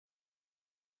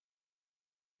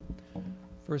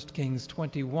1 Kings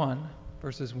 21,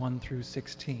 verses 1 through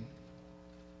 16.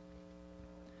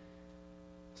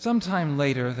 Sometime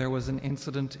later, there was an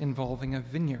incident involving a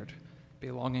vineyard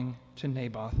belonging to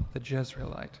Naboth the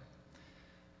Jezreelite.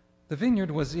 The vineyard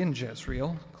was in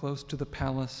Jezreel, close to the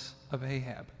palace of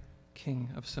Ahab, king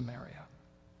of Samaria.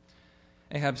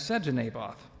 Ahab said to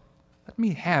Naboth, "Let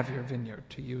me have your vineyard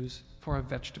to use for a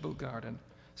vegetable garden,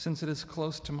 since it is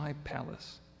close to my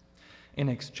palace. In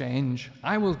exchange,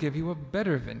 I will give you a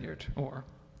better vineyard, or,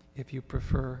 if you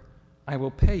prefer, I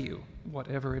will pay you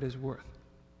whatever it is worth."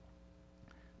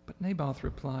 But Naboth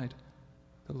replied,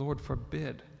 "The Lord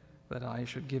forbid that I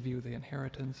should give you the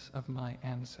inheritance of my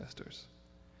ancestors."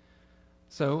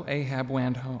 So Ahab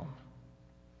went home,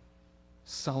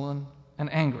 sullen and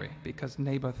angry because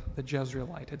Naboth the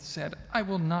Jezreelite had said, "I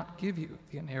will not give you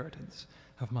the inheritance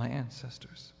of my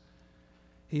ancestors."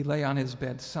 He lay on his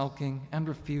bed sulking and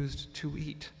refused to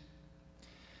eat.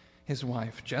 His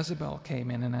wife Jezebel came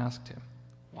in and asked him,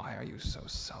 "Why are you so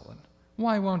sullen?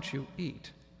 Why won't you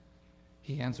eat?"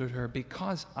 He answered her,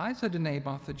 "Because I said to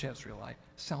Naboth the Jezreelite,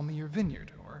 'Sell me your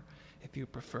vineyard,' or, if you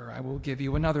prefer, I will give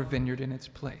you another vineyard in its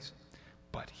place.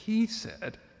 But he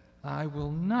said, 'I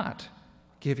will not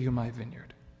give you my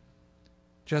vineyard.'"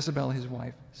 Jezebel, his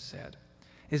wife, said,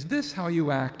 "Is this how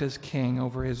you act as king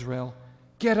over Israel?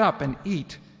 Get up and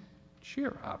eat.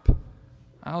 Cheer up.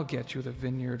 I'll get you the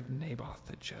vineyard of Naboth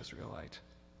the Jezreelite."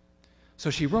 So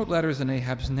she wrote letters in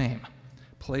Ahab's name,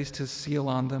 placed his seal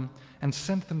on them, and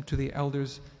sent them to the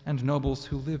elders and nobles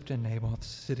who lived in Naboth's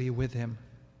city with him.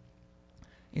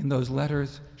 In those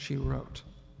letters she wrote,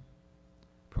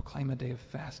 "Proclaim a day of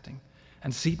fasting,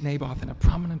 and seat Naboth in a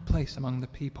prominent place among the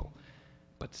people,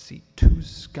 but seat 2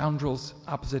 scoundrels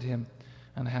opposite him,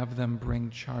 and have them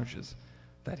bring charges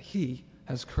that he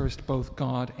has cursed both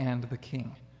God and the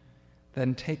king.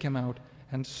 Then take him out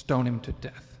and stone him to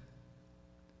death."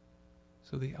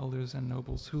 So the elders and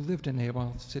nobles who lived in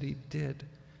Naboth's city did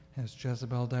as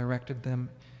Jezebel directed them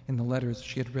in the letters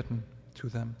she had written to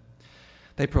them.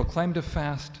 They proclaimed a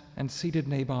fast and seated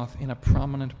Naboth in a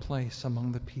prominent place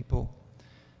among the people.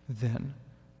 Then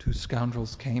 2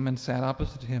 scoundrels came and sat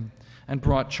opposite him and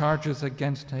brought charges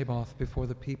against Naboth before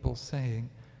the people, saying,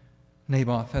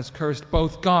 "Naboth has cursed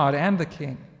both God and the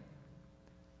king."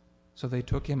 So they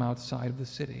took him outside of the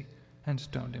city and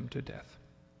stoned him to death.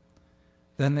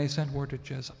 Then they sent word to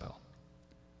Jezebel,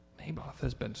 "Naboth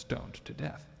has been stoned to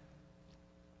death."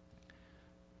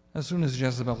 As soon as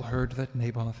Jezebel heard that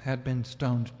Naboth had been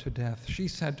stoned to death, she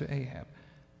said to Ahab,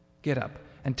 "Get up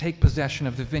and take possession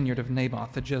of the vineyard of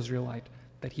Naboth the Jezreelite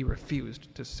that he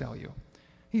refused to sell you.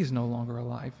 He is no longer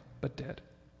alive, but dead."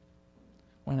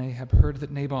 When Ahab heard that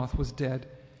Naboth was dead,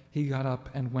 he got up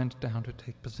and went down to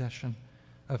take possession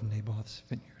of Naboth's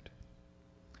vineyard.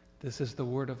 This is the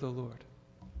word of the Lord.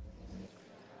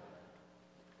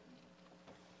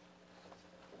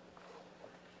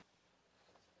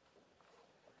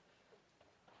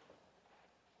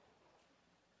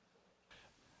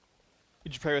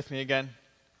 Would you pray with me again?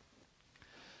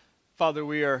 Father,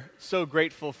 we are so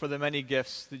grateful for the many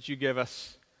gifts that you give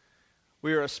us.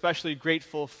 We are especially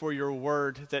grateful for your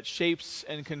word that shapes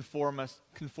and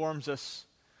conforms us.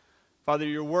 Father,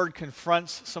 your word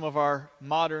confronts some of our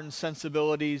modern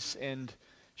sensibilities and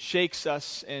shakes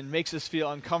us and makes us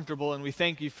feel uncomfortable, and we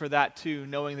thank you for that too,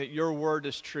 knowing that your word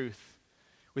is truth.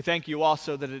 We thank you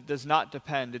also that it does not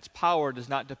depend, its power does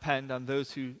not depend on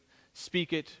those who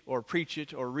speak it or preach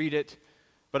it or read it,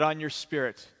 but on your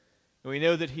Spirit. And we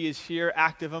know that he is here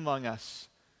active among us.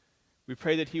 We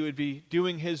pray that he would be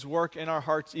doing his work in our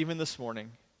hearts even this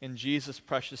morning. In Jesus'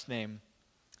 precious name,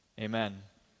 amen.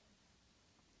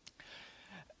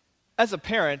 As a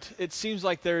parent, it seems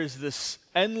like there is this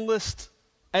endless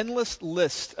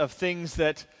list of things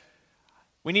that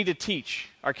we need to teach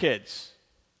our kids.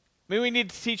 Maybe we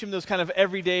need to teach them those kind of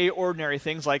everyday, ordinary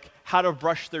things like how to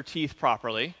brush their teeth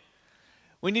properly.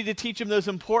 We need to teach them those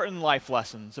important life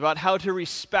lessons about how to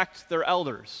respect their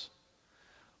elders.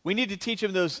 We need to teach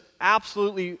them those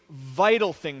absolutely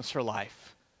vital things for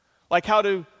life, like how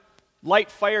to light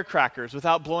firecrackers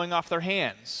without blowing off their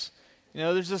hands. You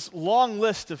know, there's this long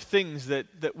list of things that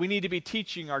we need to be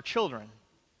teaching our children.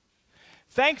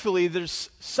 Thankfully,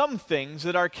 there's some things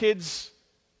that our kids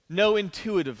know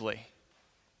intuitively.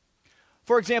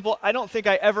 For example, I don't think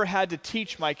I ever had to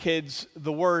teach my kids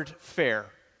the word fair,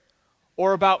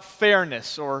 or about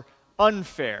fairness or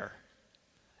unfair.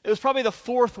 It was probably the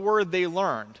 4th word they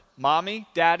learned. Mommy,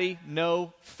 Daddy,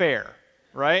 no, fair,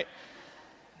 right?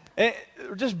 And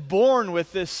we're just born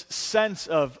with this sense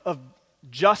of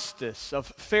justice, of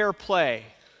fair play.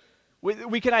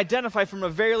 We can identify from a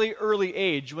very early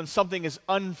age when something is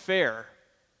unfair.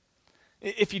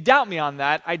 If you doubt me on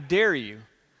that, I dare you.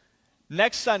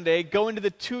 Next Sunday, go into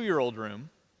the 2-year-old room,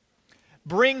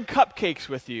 bring cupcakes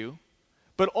with you,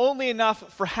 but only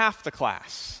enough for half the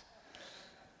class.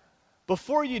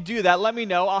 Before you do that, let me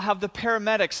know. I'll have the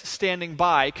paramedics standing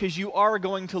by because you are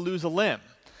going to lose a limb.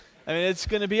 I mean, it's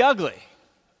going to be ugly.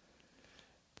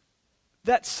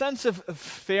 That sense of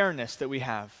fairness that we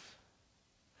have.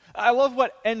 I love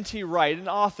what N.T. Wright, an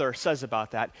author, says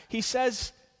about that. He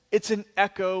says it's an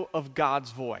echo of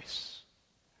God's voice.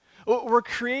 We're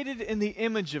created in the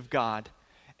image of God,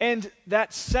 and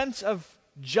that sense of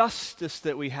justice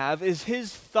that we have is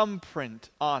His thumbprint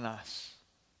on us.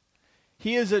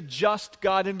 He is a just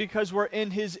God, and because we're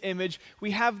in His image,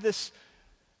 we have this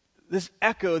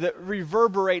echo that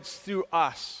reverberates through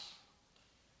us.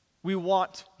 We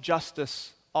want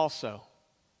justice also.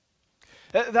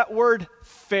 That word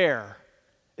fair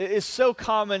is so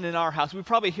common in our house. We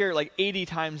probably hear it like 80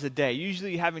 times a day,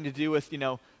 usually having to do with,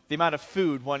 the amount of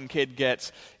food one kid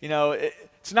gets.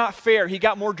 It's not fair. He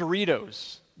got more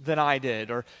Doritos than I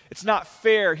did. Or it's not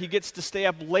fair. He gets to stay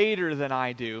up later than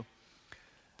I do.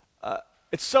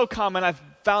 It's so common, I've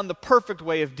found the perfect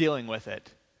way of dealing with it.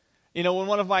 When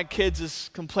one of my kids is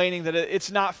complaining that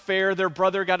it's not fair, their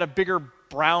brother got a bigger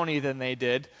brownie than they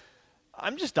did,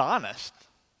 I'm just honest.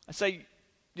 I say,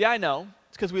 yeah, I know.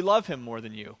 It's because we love him more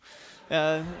than you.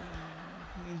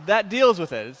 That deals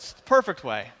with it. It's the perfect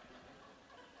way.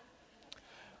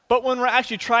 But when we're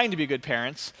actually trying to be good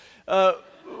parents,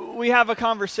 we have a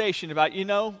conversation about,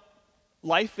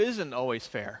 life isn't always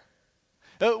fair.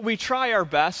 We try our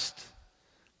best,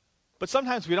 but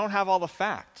sometimes we don't have all the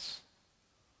facts.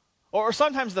 Or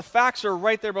sometimes the facts are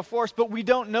right there before us, but we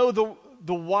don't know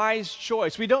the wise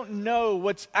choice. We don't know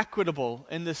what's equitable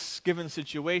in this given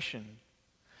situation.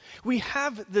 We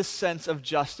have this sense of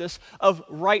justice, of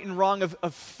right and wrong,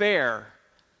 of fair.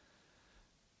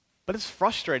 But it's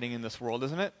frustrating in this world,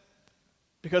 isn't it?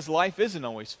 Because life isn't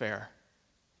always fair.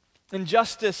 And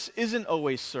justice isn't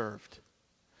always served.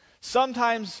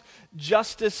 Sometimes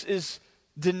justice is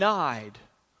denied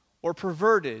or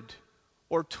perverted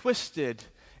or twisted,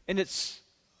 and it's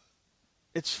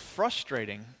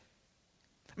frustrating.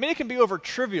 I mean, it can be over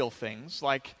trivial things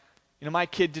like, my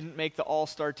kid didn't make the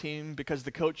all-star team because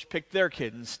the coach picked their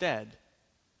kid instead.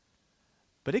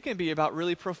 But it can be about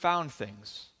really profound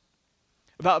things.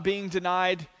 About being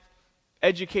denied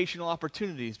educational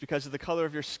opportunities because of the color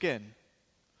of your skin.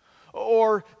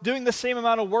 Or doing the same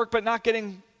amount of work but not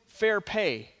getting fair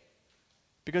pay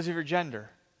because of your gender.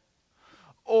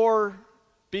 Or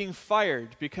being fired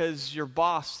because your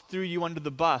boss threw you under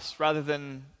the bus rather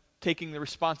than taking the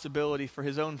responsibility for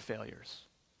his own failures.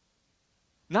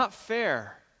 Not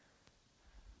fair.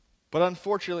 But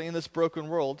unfortunately, in this broken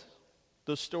world,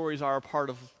 those stories are a part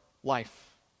of life.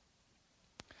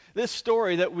 This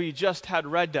story that we just had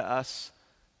read to us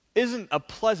isn't a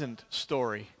pleasant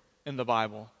story in the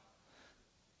Bible,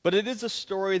 but it is a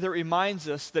story that reminds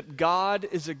us that God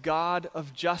is a God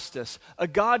of justice, a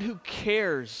God who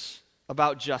cares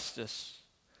about justice.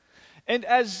 And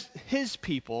as His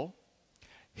people,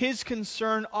 His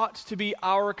concern ought to be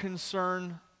our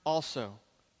concern also.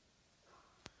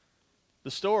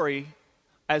 The story,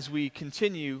 as we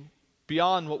continue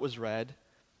beyond what was read,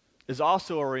 is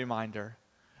also a reminder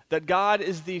that God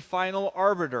is the final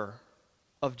arbiter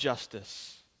of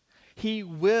justice. He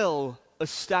will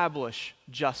establish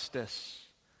justice.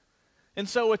 And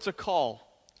so it's a call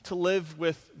to live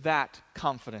with that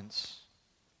confidence.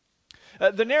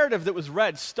 The narrative that was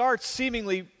read starts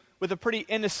seemingly with a pretty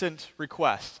innocent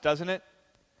request, doesn't it?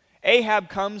 Ahab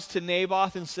comes to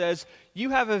Naboth and says, "You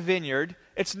have a vineyard.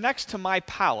 It's next to my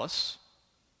palace.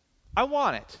 I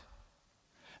want it.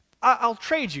 I'll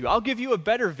trade you. I'll give you a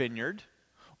better vineyard.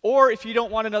 Or if you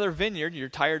don't want another vineyard, you're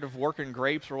tired of working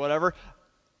grapes or whatever,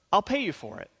 I'll pay you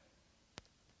for it."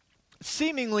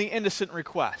 Seemingly innocent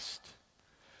request.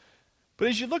 But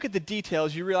as you look at the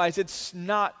details, you realize it's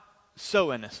not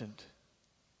so innocent.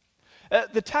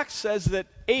 The text says that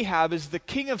Ahab is the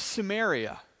king of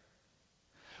Samaria.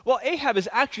 Well, Ahab is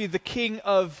actually the king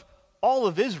of all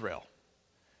of Israel.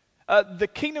 The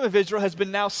kingdom of Israel has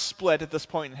been now split at this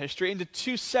point in history into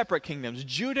two separate kingdoms,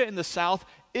 Judah in the south,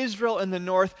 Israel in the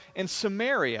north, and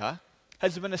Samaria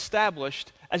has been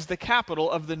established as the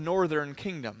capital of the northern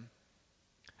kingdom.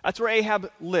 That's where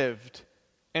Ahab lived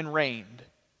and reigned.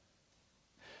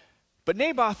 But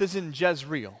Naboth is in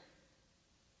Jezreel.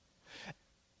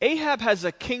 Ahab has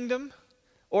a kingdom,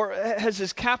 or has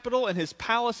his capital and his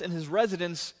palace and his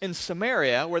residence in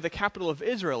Samaria, where the capital of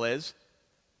Israel is,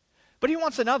 but he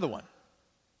wants another one.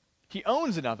 He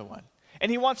owns another one, and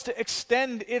he wants to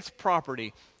extend its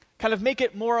property, kind of make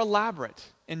it more elaborate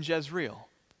in Jezreel.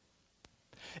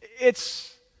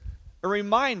 It's a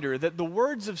reminder that the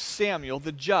words of Samuel,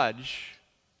 the judge,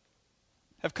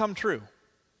 have come true.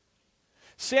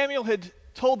 Samuel had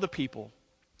told the people,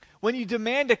 when you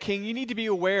demand a king, you need to be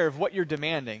aware of what you're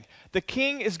demanding. The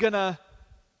king is going to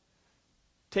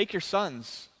take your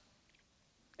sons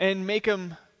and make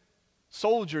them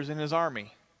soldiers in his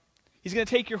army. He's going to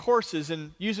take your horses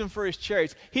and use them for his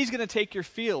chariots. He's going to take your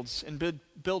fields and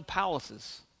build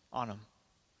palaces on them.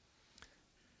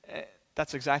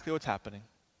 That's exactly what's happening.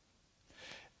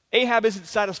 Ahab isn't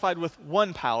satisfied with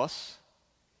one palace.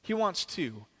 He wants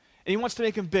two. And he wants to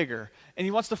make them bigger. And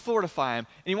he wants to fortify them.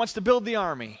 And he wants to build the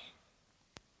army.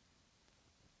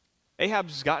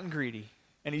 Ahab's gotten greedy.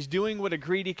 And he's doing what a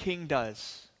greedy king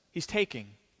does. He's taking.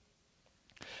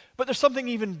 But there's something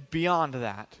even beyond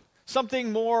that.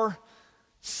 Something more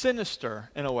sinister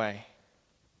in a way.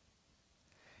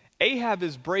 Ahab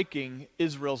is breaking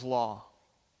Israel's law.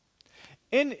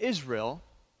 In Israel,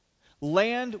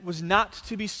 land was not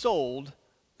to be sold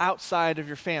outside of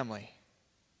your family.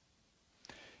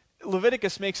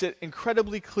 Leviticus makes it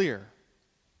incredibly clear.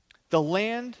 The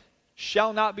land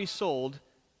shall not be sold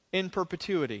in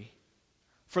perpetuity.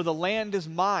 For the land is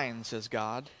mine, says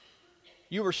God.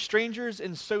 You were strangers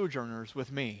and sojourners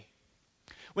with me.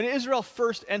 When Israel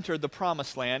first entered the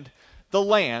promised land, the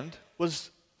land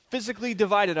was physically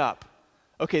divided up.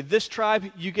 Okay, this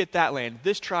tribe, you get that land.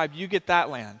 This tribe, you get that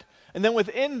land. And then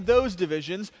within those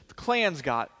divisions, the clans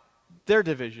got their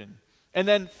division. And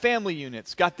then family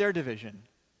units got their division.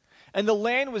 And the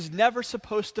land was never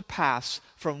supposed to pass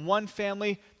from one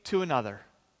family to another.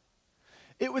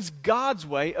 It was God's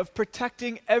way of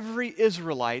protecting every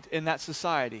Israelite in that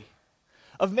society,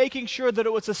 of making sure that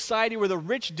it was a society where the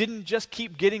rich didn't just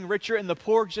keep getting richer and the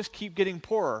poor just keep getting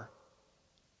poorer.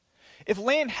 If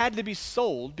land had to be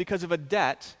sold because of a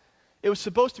debt, it was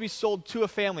supposed to be sold to a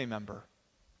family member.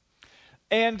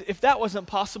 And if that wasn't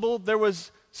possible, there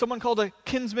was someone called a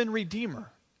kinsman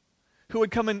redeemer who would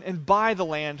come in and buy the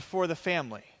land for the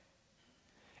family.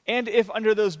 And if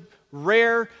under those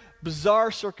rare,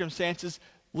 bizarre circumstances,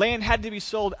 land had to be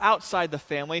sold outside the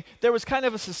family, there was kind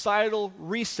of a societal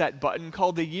reset button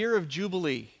called the Year of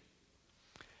Jubilee.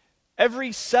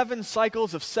 Every 7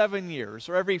 cycles of 7 years,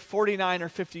 or every 49 or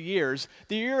 50 years,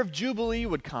 the Year of Jubilee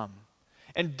would come.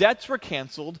 And debts were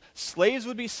canceled, slaves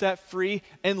would be set free,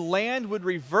 and land would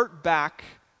revert back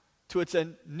to its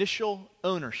initial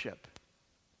ownership.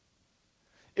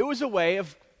 It was a way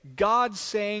of God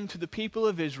saying to the people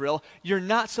of Israel, you're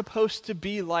not supposed to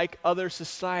be like other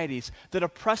societies that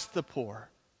oppress the poor,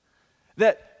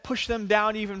 that push them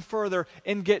down even further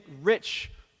and get rich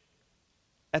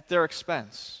at their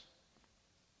expense.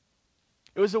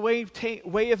 It was a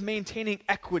way of maintaining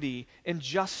equity and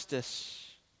justice.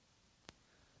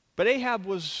 But Ahab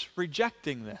was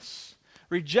rejecting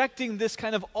this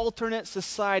kind of alternate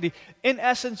society, in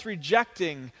essence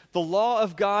rejecting the law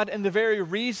of God and the very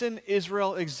reason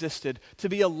Israel existed, to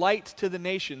be a light to the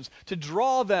nations, to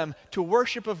draw them to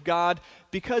worship of God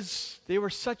because they were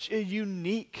such a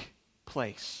unique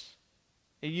place,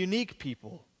 a unique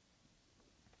people.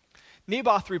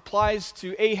 Naboth replies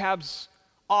to Ahab's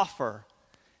offer,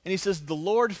 and he says, "The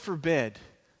Lord forbid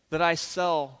that I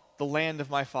sell the land of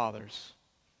my fathers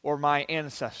or my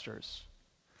ancestors."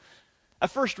 At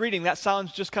first reading, that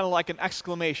sounds just kind of like an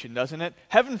exclamation, doesn't it?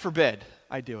 Heaven forbid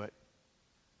I do it.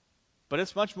 But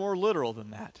it's much more literal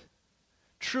than that.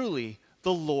 Truly,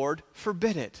 the Lord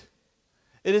forbid it.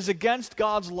 It is against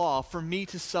God's law for me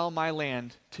to sell my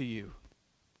land to you.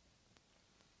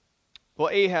 Well,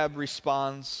 Ahab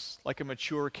responds like a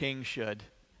mature king should.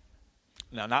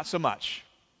 No, not so much.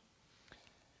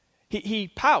 He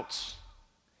pouts.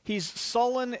 He's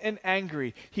sullen and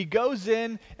angry. He goes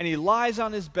in and he lies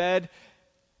on his bed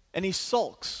and he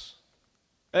sulks.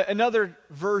 Another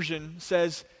version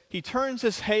says he turns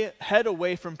his head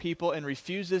away from people and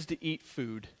refuses to eat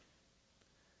food.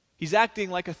 He's acting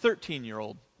like a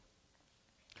 13-year-old.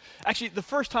 Actually, the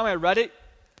first time I read it,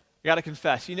 I got to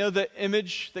confess, you know the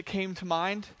image that came to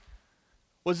mind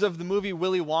was of the movie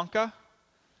Willy Wonka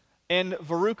and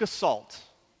Veruca Salt.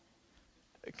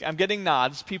 I'm getting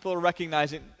nods. People are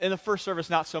recognizing. In the first service,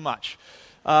 not so much.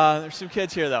 There's some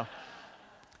kids here, though.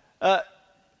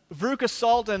 Veruca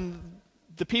Salt and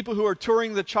the people who are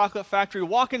touring the chocolate factory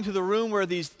walk into the room where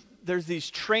there's these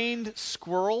trained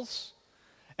squirrels,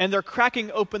 and they're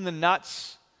cracking open the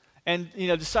nuts and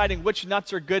deciding which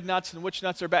nuts are good nuts and which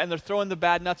nuts are bad, and they're throwing the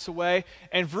bad nuts away.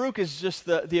 And Veruca is just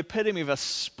the epitome of a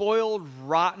spoiled,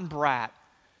 rotten brat.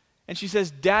 And she says,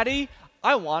 "Daddy,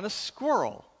 I want a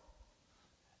squirrel."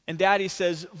 And Daddy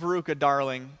says, "Veruca,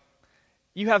 darling,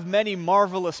 you have many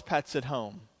marvelous pets at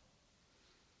home.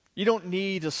 You don't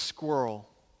need a squirrel.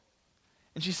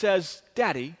 And she says,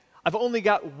 Daddy, I've only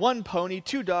got 1 pony,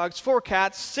 2 dogs, 4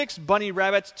 cats, 6 bunny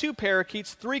rabbits, 2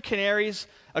 parakeets, 3 canaries,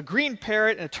 a green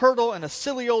parrot, and a turtle, and a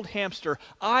silly old hamster.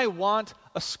 I want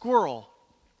a squirrel.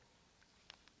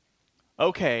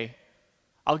 Okay,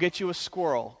 I'll get you a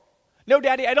squirrel. No,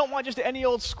 Daddy, I don't want just any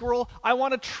old squirrel. I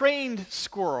want a trained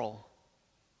squirrel.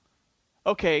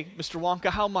 Okay, Mr.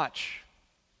 Wonka, how much?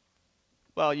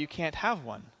 Well, you can't have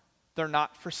one. They're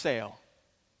not for sale.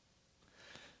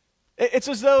 It's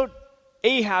as though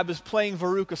Ahab is playing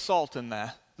Veruca Salt in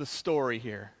the story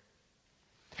here.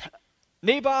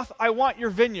 Naboth, I want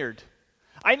your vineyard.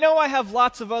 I know I have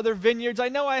lots of other vineyards. I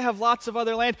know I have lots of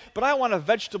other land, but I want a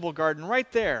vegetable garden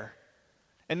right there.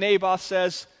 And Naboth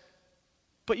says,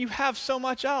 but you have so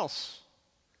much else.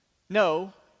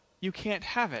 No, you can't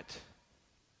have it.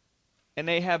 And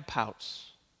Ahab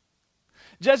pouts.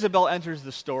 Jezebel enters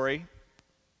the story,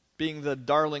 being the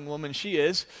darling woman she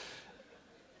is,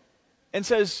 and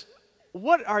says,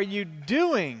 what are you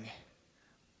doing?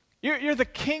 You're the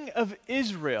king of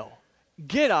Israel.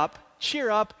 Get up, cheer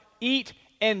up, eat,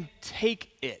 and take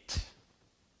it.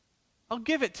 I'll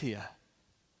give it to you.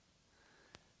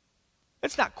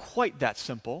 It's not quite that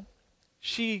simple.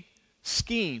 She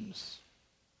schemes.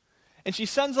 And she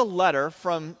sends a letter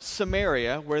from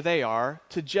Samaria, where they are,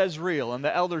 to Jezreel and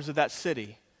the elders of that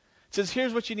city. It says,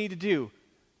 here's what you need to do.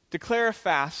 Declare a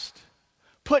fast.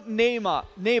 Put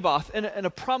Naboth in a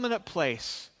prominent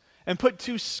place. And put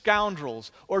 2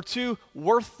 scoundrels or 2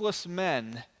 worthless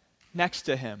men next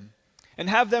to him. And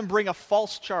have them bring a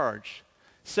false charge,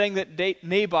 saying that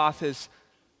Naboth has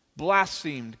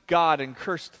blasphemed God and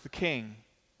cursed the king.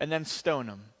 And then stone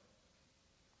him.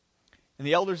 And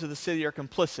the elders of the city are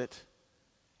complicit.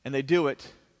 And they do it.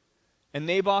 And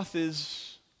Naboth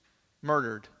is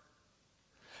murdered.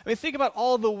 I mean, think about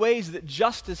all the ways that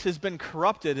justice has been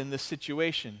corrupted in this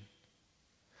situation.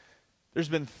 There's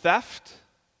been theft.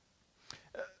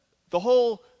 The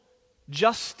whole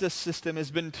justice system has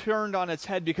been turned on its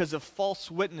head because of false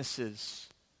witnesses.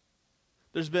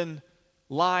 There's been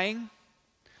lying.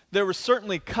 There was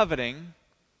certainly coveting.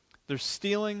 There's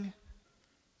stealing.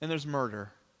 And there's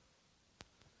murder.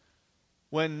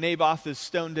 When Naboth is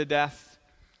stoned to death,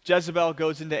 Jezebel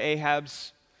goes into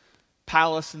Ahab's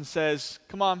palace and says,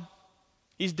 come on,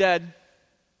 he's dead.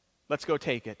 Let's go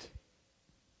take it.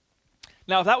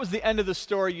 Now, if that was the end of the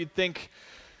story, you'd think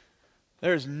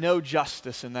there's no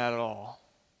justice in that at all.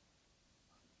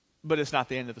 But it's not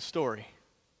the end of the story.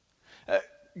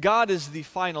 God is the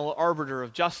final arbiter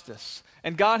of justice,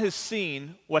 and God has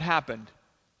seen what happened.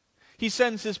 He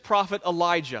sends his prophet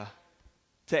Elijah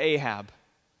to Ahab.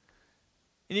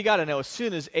 And you got to know, as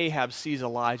soon as Ahab sees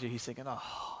Elijah, he's thinking,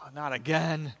 oh, not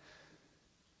again.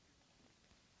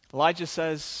 Elijah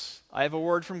says, I have a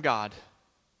word from God.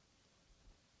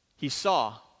 He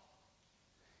saw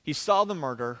the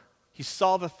murder. He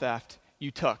saw the theft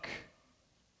you took.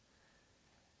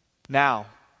 Now,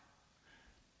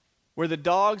 where the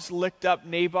dogs licked up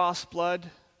Naboth's blood,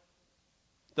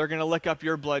 they're going to lick up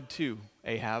your blood too,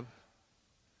 Ahab.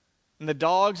 And the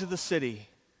dogs of the city,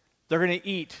 they're going to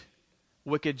eat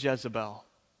wicked Jezebel.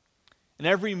 And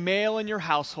every male in your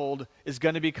household is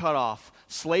going to be cut off.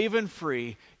 Slave and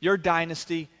free, your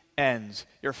dynasty ends.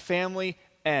 Your family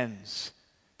ends.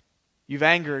 You've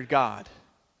angered God.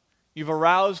 You've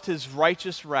aroused his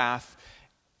righteous wrath,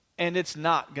 and it's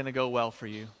not going to go well for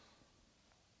you.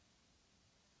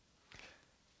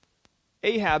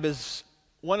 Ahab is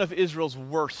one of Israel's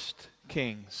worst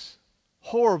kings.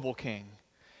 Horrible king.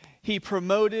 He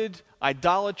promoted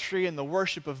idolatry and the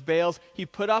worship of Baals. He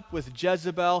put up with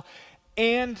Jezebel,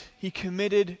 and he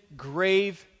committed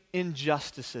grave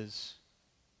injustices.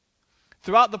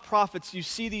 Throughout the prophets, you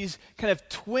see these kind of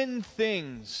twin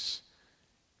things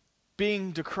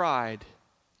being decried.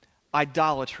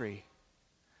 Idolatry.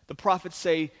 The prophets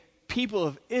say, people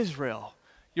of Israel,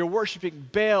 you're worshiping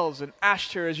Baals and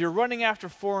Ashtoreths, you're running after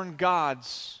foreign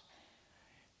gods,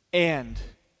 and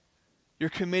you're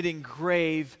committing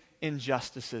grave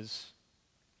injustices.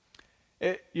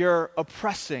 You're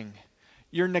oppressing,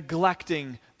 you're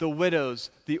neglecting the widows,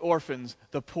 the orphans,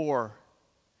 the poor.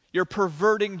 You're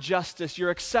perverting justice, you're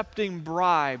accepting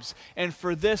bribes, and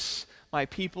for this my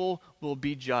people will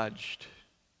be judged.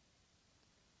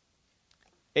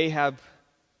 Ahab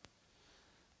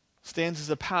stands as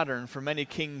a pattern for many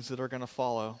kings that are going to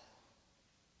follow.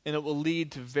 And it will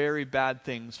lead to very bad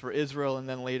things for Israel and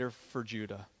then later for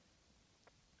Judah.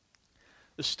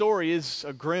 The story is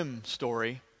a grim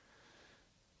story,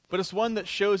 but it's one that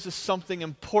shows us something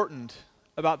important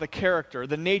about the character,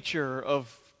 the nature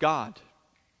of God.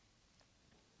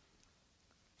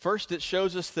 First, it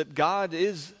shows us that God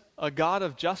is a God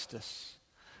of justice.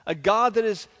 a God that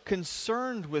is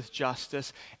concerned with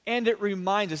justice, and it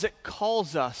reminds us, it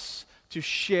calls us to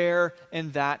share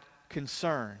in that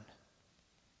concern.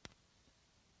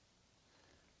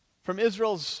 From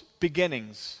Israel's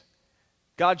beginnings,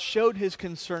 God showed his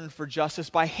concern for justice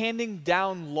by handing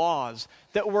down laws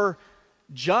that were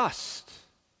just,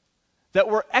 that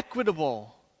were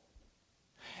equitable.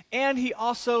 And he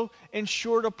also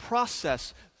ensured a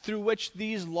process through which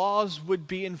these laws would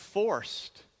be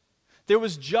enforced. There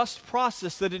was just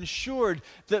process that ensured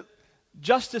that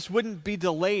justice wouldn't be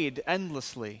delayed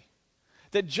endlessly,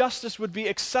 that justice would be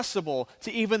accessible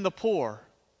to even the poor.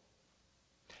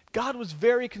 God was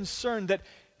very concerned that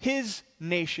his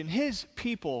nation, his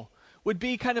people, would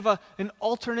be kind of an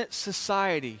alternate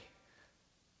society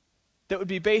that would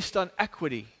be based on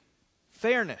equity,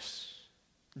 fairness,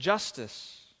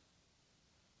 justice.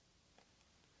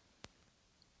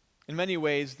 In many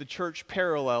ways, the church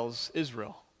parallels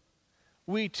Israel.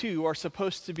 We too are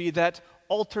supposed to be that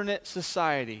alternate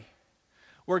society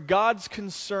where God's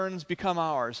concerns become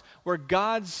ours, where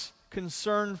God's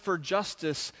concern for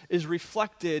justice is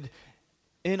reflected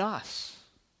in us.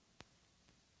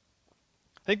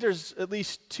 I think there's at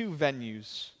least two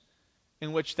venues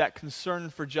in which that concern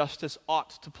for justice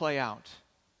ought to play out.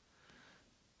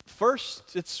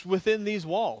 First, it's within these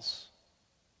walls.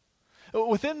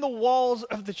 Within the walls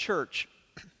of the church,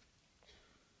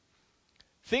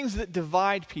 things that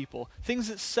divide people, things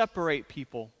that separate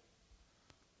people,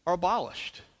 are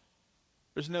abolished.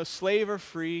 There's no slave or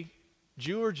free,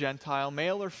 Jew or Gentile,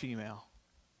 male or female.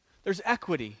 There's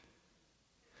equity.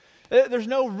 There's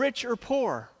no rich or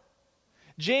poor.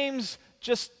 James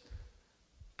just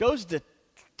goes to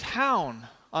town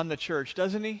on the church,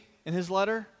 doesn't he, in his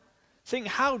letter? Saying,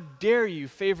 how dare you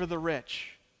favor the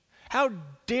rich? How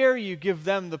dare you give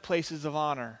them the places of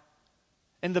honor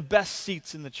and the best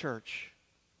seats in the church?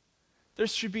 There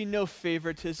should be no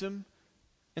favoritism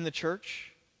in the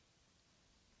church.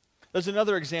 There's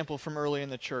another example from early in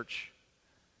the church.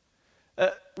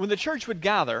 When the church would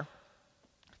gather,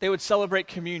 they would celebrate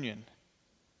communion.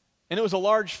 And it was a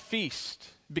large feast.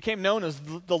 It became known as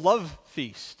the love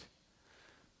feast.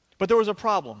 But there was a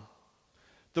problem.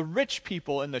 The rich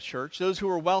people in the church, those who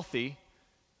were wealthy,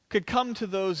 could come to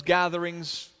those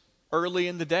gatherings early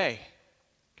in the day,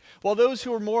 while those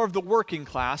who were more of the working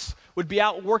class would be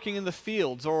out working in the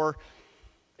fields or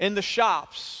in the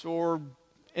shops or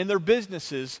in their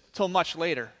businesses till much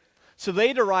later. So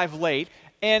they'd arrive late,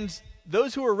 and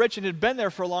those who were rich and had been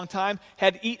there for a long time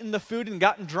had eaten the food and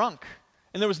gotten drunk,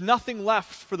 and there was nothing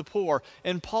left for the poor.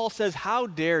 And Paul says, how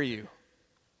dare you?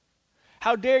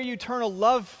 How dare you turn a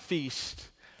love feast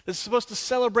that's supposed to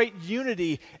celebrate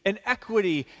unity and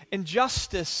equity and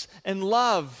justice and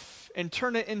love and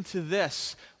turn it into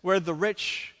this, where the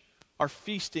rich are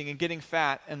feasting and getting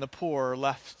fat and the poor are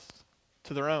left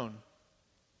to their own.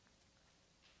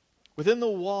 Within the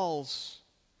walls,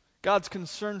 God's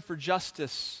concern for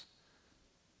justice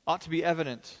ought to be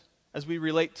evident as we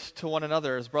relate to one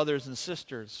another as brothers and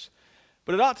sisters.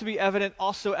 But it ought to be evident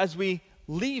also as we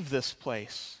leave this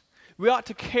place. We ought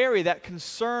to carry that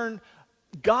concern,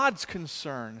 God's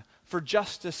concern for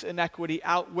justice and equity,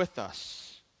 out with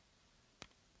us.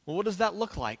 Well, what does that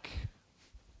look like?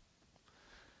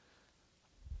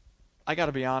 I got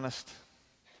to be honest.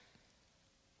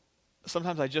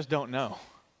 Sometimes I just don't know.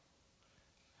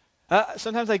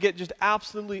 Sometimes I get just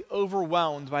absolutely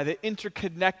overwhelmed by the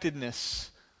interconnectedness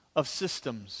of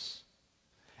systems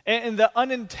and the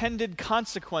unintended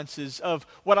consequences of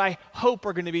what I hope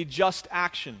are going to be just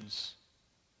actions.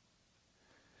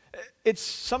 It's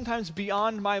sometimes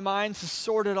beyond my mind to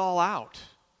sort it all out.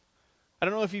 I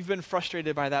don't know if you've been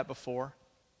frustrated by that before.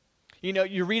 You know,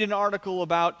 you read an article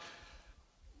about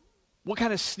what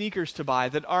kind of sneakers to buy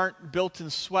that aren't built in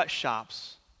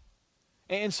sweatshops.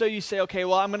 And so you say, okay,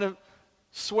 well, I'm going to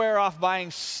swear off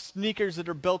buying sneakers that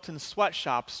are built in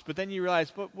sweatshops. But then you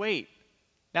realize, but wait,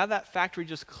 now that factory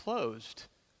just closed.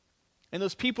 And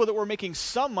those people that were making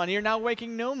some money are now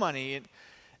making no money.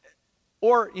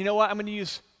 Or, you know what, I'm going to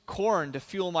use corn to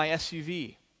fuel my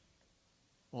SUV.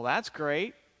 Well, that's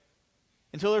great.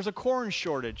 Until there's a corn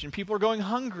shortage and people are going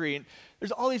hungry. And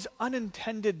there's all these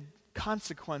unintended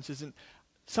consequences. And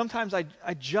sometimes I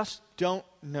just don't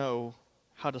know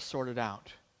how to sort it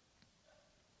out.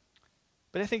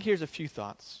 But I think here's a few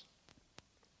thoughts.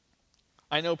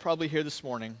 I know probably here this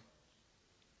morning,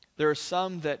 there are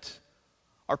some that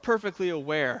are perfectly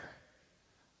aware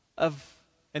of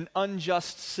an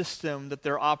unjust system that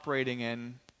they're operating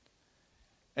in,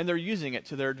 and they're using it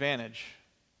to their advantage.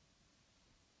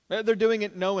 They're doing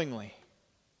it knowingly.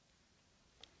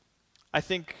 I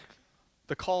think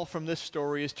the call from this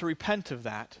story is to repent of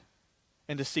that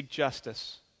and to seek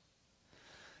justice.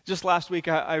 Just last week,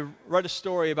 I read a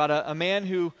story about a man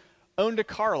who owned a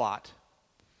car lot.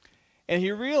 And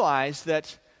he realized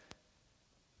that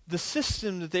the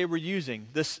system that they were using,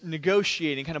 this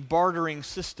negotiating, kind of bartering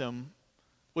system,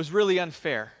 was really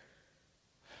unfair.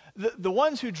 The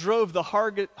ones who drove the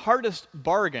hardest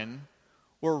bargain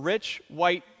were rich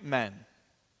white men.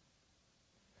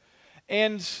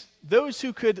 And those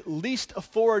who could least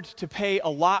afford to pay a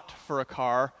lot for a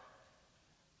car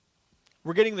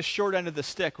were getting the short end of the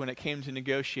stick when it came to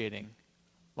negotiating.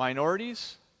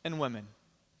 Minorities and women.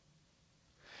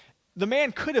 The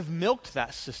man could have milked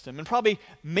that system and probably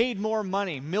made more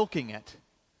money milking it.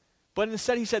 But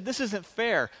instead he said, this isn't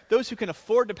fair. Those who can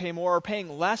afford to pay more are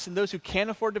paying less, and those who can't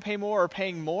afford to pay more are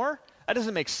paying more? That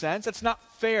doesn't make sense. That's not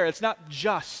fair. It's not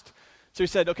just. So he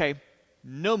said, okay,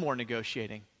 no more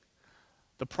negotiating.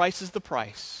 The price is the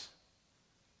price.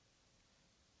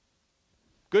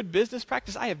 Good business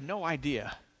practice? I have no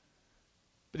idea.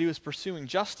 But he was pursuing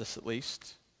justice at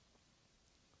least.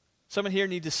 Some here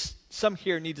need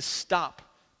to stop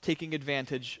taking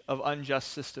advantage of unjust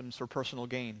systems for personal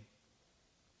gain.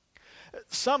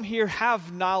 Some here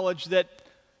have knowledge that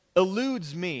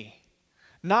eludes me.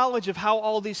 Knowledge of how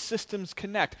all these systems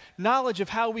connect. Knowledge of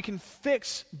how we can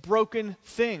fix broken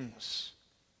things.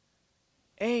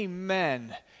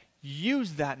 Amen.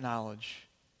 Use that knowledge.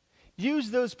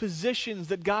 Use those positions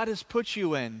that God has put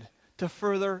you in to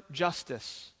further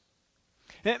justice.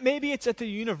 And maybe it's at the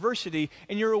university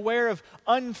and you're aware of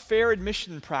unfair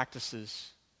admission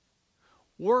practices.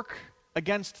 Work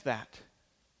against that.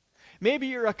 Maybe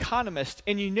you're an economist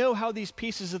and you know how these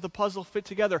pieces of the puzzle fit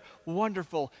together.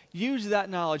 Wonderful. Use that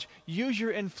knowledge. Use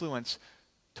your influence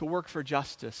to work for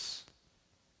justice.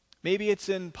 Maybe it's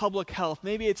in public health.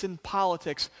 Maybe it's in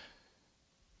politics.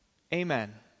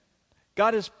 Amen.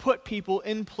 God has put people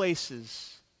in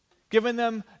places, given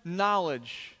them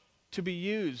knowledge to be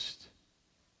used.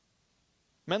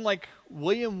 Men like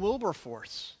William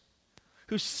Wilberforce,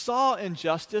 who saw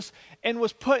injustice and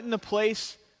was put in a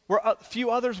place where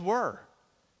few others were,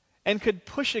 and could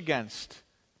push against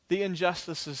the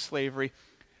injustice of slavery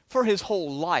for his whole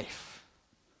life.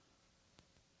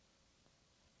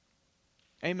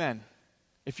 Amen.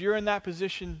 If you're in that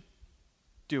position,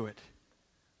 do it.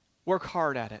 Work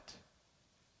hard at it.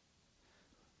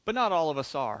 But not all of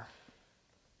us are.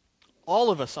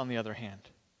 All of us, on the other hand,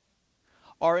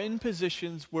 are in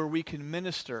positions where we can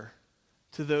minister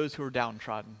to those who are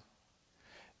downtrodden.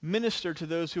 Minister to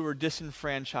those who are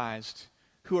disenfranchised,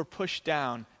 who are pushed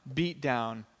down, beat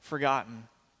down, forgotten.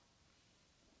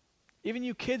 Even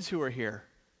you kids who are here,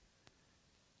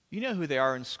 you know who they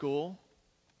are in school.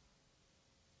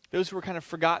 Those who were kind of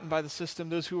forgotten by the system,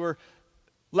 those who were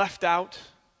left out,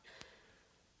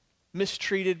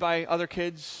 mistreated by other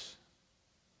kids.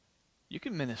 You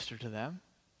can minister to them.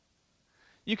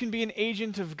 You can be an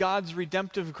agent of God's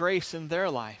redemptive grace in their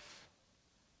life.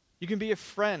 You can be a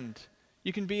friend.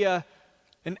 You can be an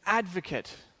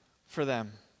advocate for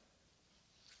them.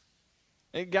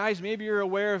 And guys, maybe you're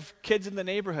aware of kids in the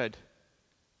neighborhood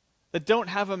that don't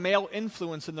have a male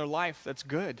influence in their life that's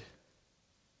good.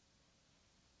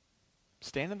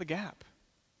 Stand in the gap.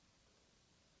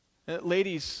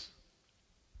 Ladies,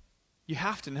 you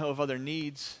have to know of other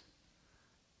needs.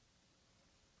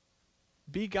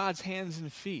 Be God's hands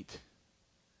and feet.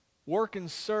 Work and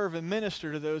serve and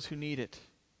minister to those who need it.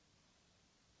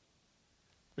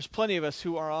 There's plenty of us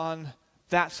who are on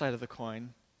that side of the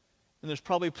coin, and there's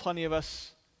probably plenty of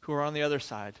us who are on the other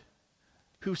side,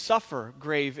 who suffer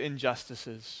grave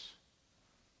injustices.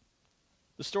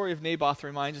 The story of Naboth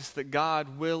reminds us that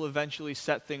God will eventually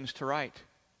set things to right.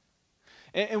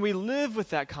 And we live with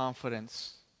that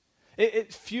confidence.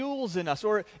 It fuels in us,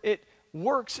 or it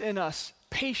works in us,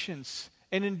 patience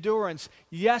and endurance.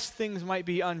 Yes, things might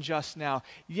be unjust now.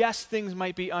 Yes, things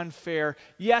might be unfair.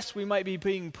 Yes, we might be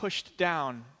being pushed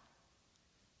down.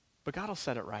 But God will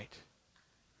set it right.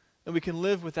 And we can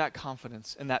live with that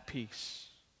confidence and that peace.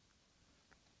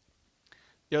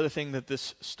 The other thing that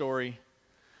this story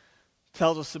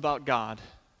tells us about God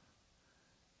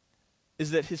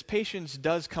is that his patience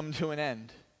does come to an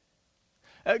end.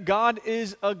 God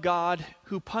is a God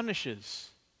who punishes.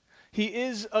 He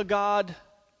is a God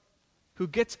who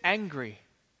gets angry.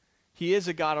 He is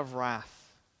a God of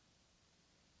wrath.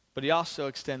 But he also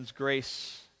extends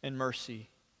grace and mercy.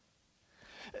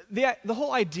 The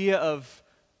whole idea of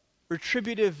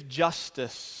retributive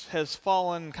justice has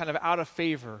fallen kind of out of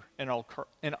favor in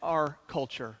our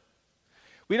culture.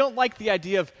 We don't like the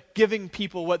idea of giving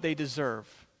people what they deserve.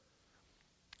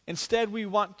 Instead, we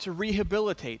want to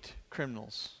rehabilitate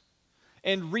criminals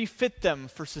and refit them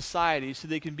for society so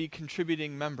they can be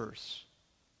contributing members.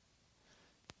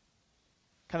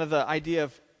 kind of the idea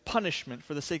of punishment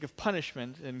for the sake of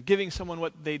punishment and giving someone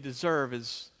what they deserve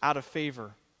is out of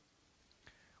favor.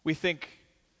 We think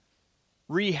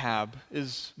rehab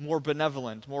is more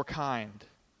benevolent, more kind.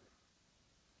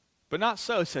 But not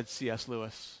so, said C.S.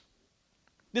 Lewis.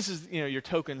 This is, your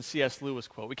token C.S. Lewis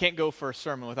quote. We can't go for a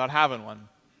sermon without having one.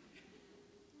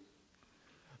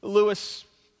 Lewis,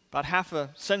 about half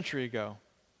a century ago,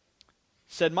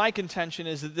 said, my contention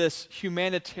is that this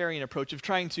humanitarian approach of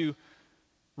trying to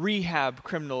rehab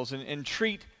criminals and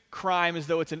treat crime as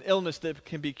though it's an illness that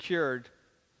can be cured,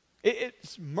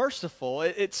 it's merciful.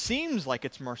 It seems like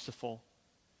it's merciful.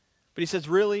 But he says,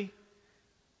 really,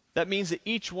 that means that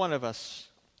each one of us,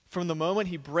 from the moment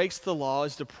he breaks the law,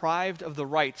 is deprived of the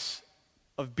rights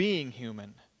of being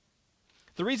human.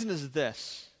 The reason is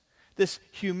this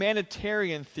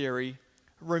humanitarian theory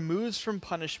removes from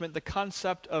punishment the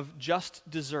concept of just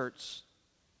deserts.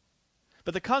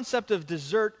 But the concept of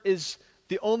desert is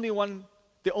the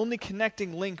only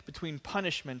connecting link between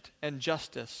punishment and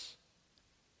justice.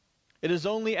 It is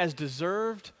only as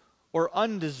deserved or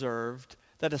undeserved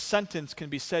that a sentence can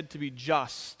be said to be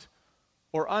just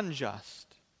or unjust.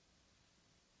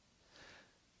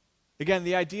 Again,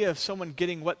 the idea of someone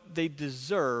getting what they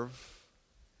deserve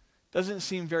doesn't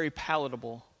seem very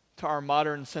palatable to our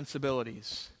modern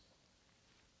sensibilities,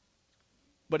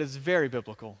 but it's very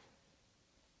biblical.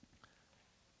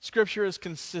 Scripture is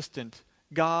consistent.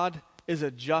 God is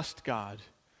a just God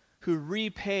who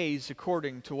repays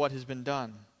according to what has been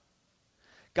done.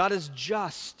 God is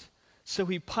just, so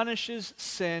he punishes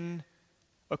sin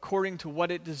according to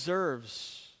what it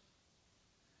deserves.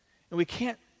 And we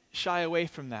can't shy away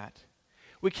from that.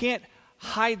 We can't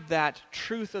hide that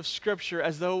truth of Scripture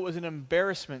as though it was an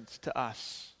embarrassment to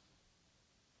us.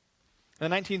 In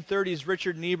the 1930s,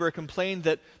 Richard Niebuhr complained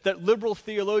that liberal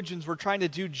theologians were trying to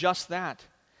do just that.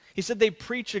 He said they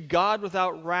preach a God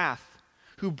without wrath,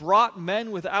 who brought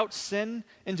men without sin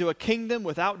into a kingdom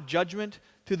without judgment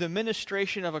through the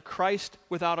ministration of a Christ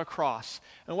without a cross.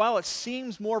 And while it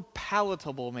seems more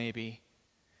palatable maybe,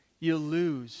 you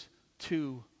lose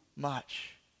too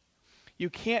much. You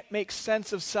can't make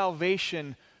sense of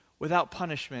salvation without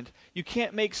punishment. You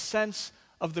can't make sense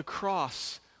of the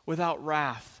cross without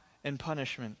wrath and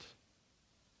punishment.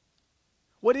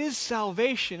 What is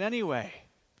salvation anyway?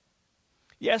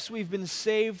 Yes, we've been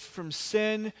saved from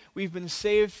sin, we've been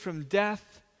saved from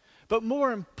death, but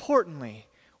more importantly,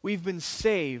 we've been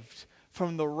saved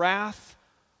from the wrath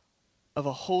of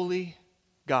a holy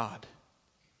God.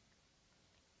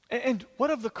 And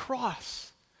what of the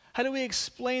cross? How do we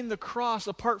explain the cross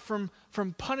apart from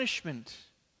punishment?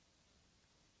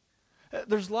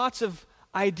 There's lots of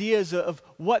ideas of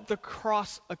what the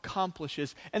cross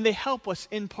accomplishes, and they help us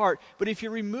in part, but if you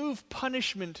remove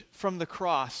punishment from the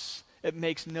cross, it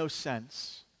makes no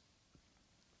sense.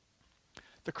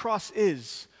 The cross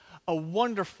is a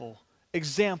wonderful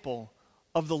example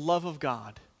of the love of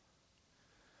God.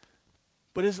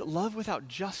 But is it love without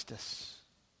justice?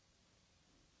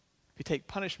 If you take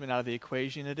punishment out of the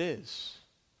equation, it is.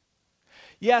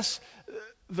 Yes,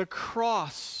 the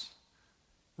cross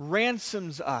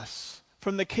ransoms us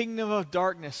from the kingdom of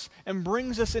darkness and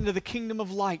brings us into the kingdom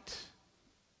of light.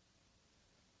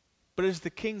 But is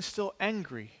the king still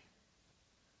angry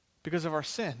because of our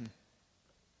sin?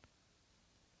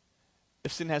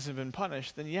 If sin hasn't been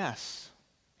punished, then yes,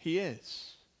 he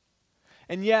is.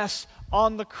 And yes,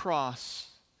 on the cross,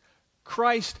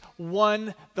 Christ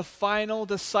won the final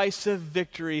decisive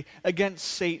victory against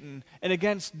Satan and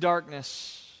against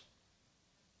darkness.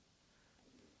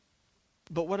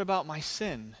 But what about my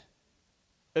sin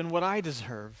and what I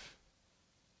deserve?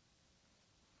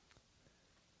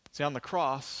 See, on the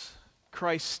cross,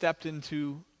 Christ stepped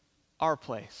into our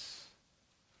place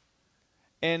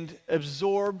and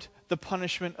absorbed the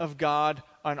punishment of God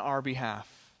on our behalf.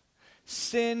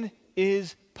 Sin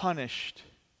is punished.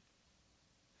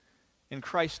 And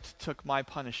Christ took my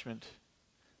punishment.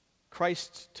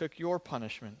 Christ took your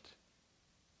punishment.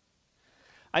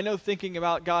 I know thinking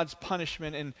about God's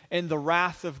punishment and the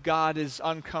wrath of God is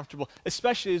uncomfortable,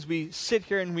 especially as we sit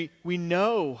here and we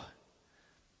know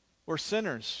we're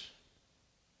sinners.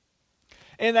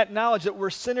 And that knowledge that we're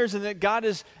sinners and that God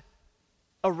is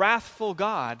a wrathful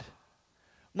God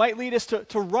might lead us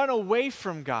to run away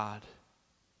from God.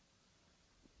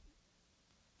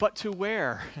 But to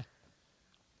where?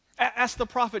 Ask the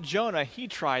prophet Jonah. He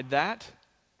tried that.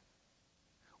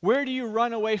 Where do you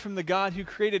run away from the God who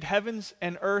created heavens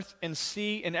and earth and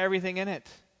sea and everything in it?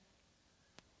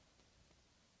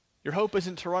 Your hope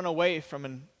isn't to run away from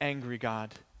an angry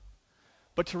God,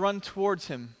 but to run towards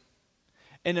him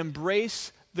and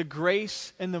embrace the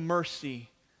grace and the mercy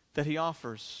that he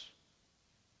offers.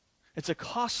 It's a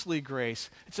costly grace.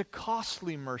 It's a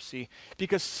costly mercy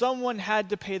because someone had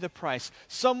to pay the price.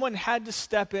 Someone had to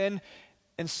step in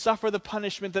and suffer the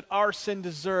punishment that our sin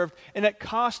deserved, and it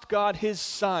cost God his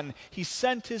Son. He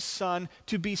sent his Son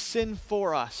to be sin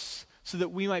for us so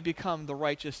that we might become the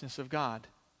righteousness of God.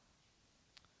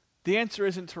 The answer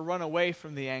isn't to run away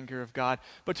from the anger of God,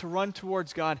 but to run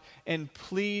towards God and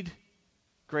plead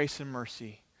grace and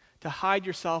mercy, to hide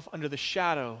yourself under the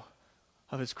shadow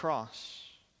of his cross.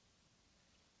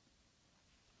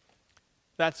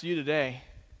 That's you today.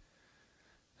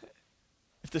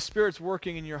 If the Spirit's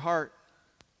working in your heart,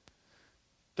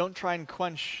 don't try and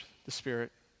quench the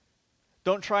Spirit.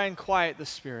 Don't try and quiet the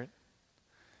Spirit.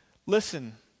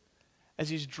 Listen as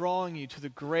he's drawing you to the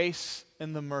grace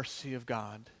and the mercy of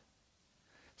God.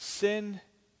 Sin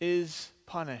is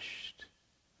punished.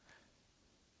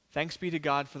 Thanks be to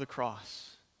God for the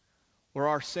cross, where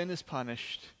our sin is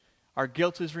punished, our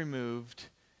guilt is removed,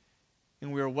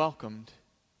 and we are welcomed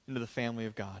into the family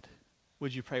of God.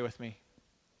 Would you pray with me?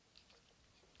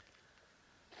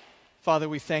 Father,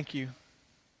 we thank you.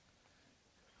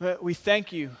 We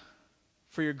thank you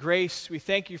for your grace. We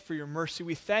thank you for your mercy.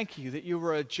 We thank you that you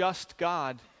are a just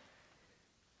God.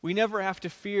 We never have to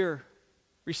fear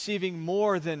receiving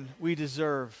more than we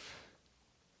deserve.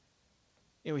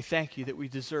 And we thank you that we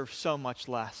deserve so much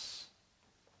less.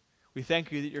 We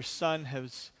thank you that your Son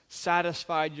has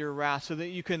satisfied your wrath so that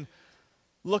you can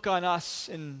look on us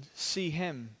and see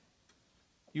him.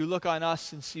 You look on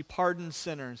us and see pardoned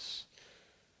sinners,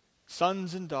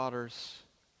 sons and daughters,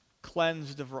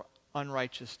 cleansed of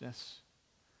unrighteousness.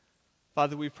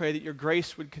 Father, we pray that your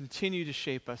grace would continue to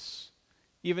shape us,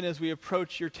 even as we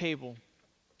approach your table.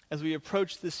 As we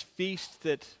approach this feast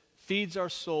that feeds our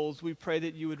souls, we pray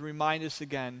that you would remind us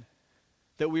again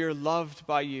that we are loved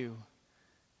by you,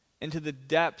 into the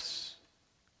depths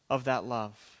of that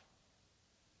love.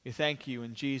 We thank you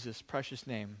in Jesus' precious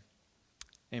name.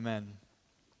 Amen.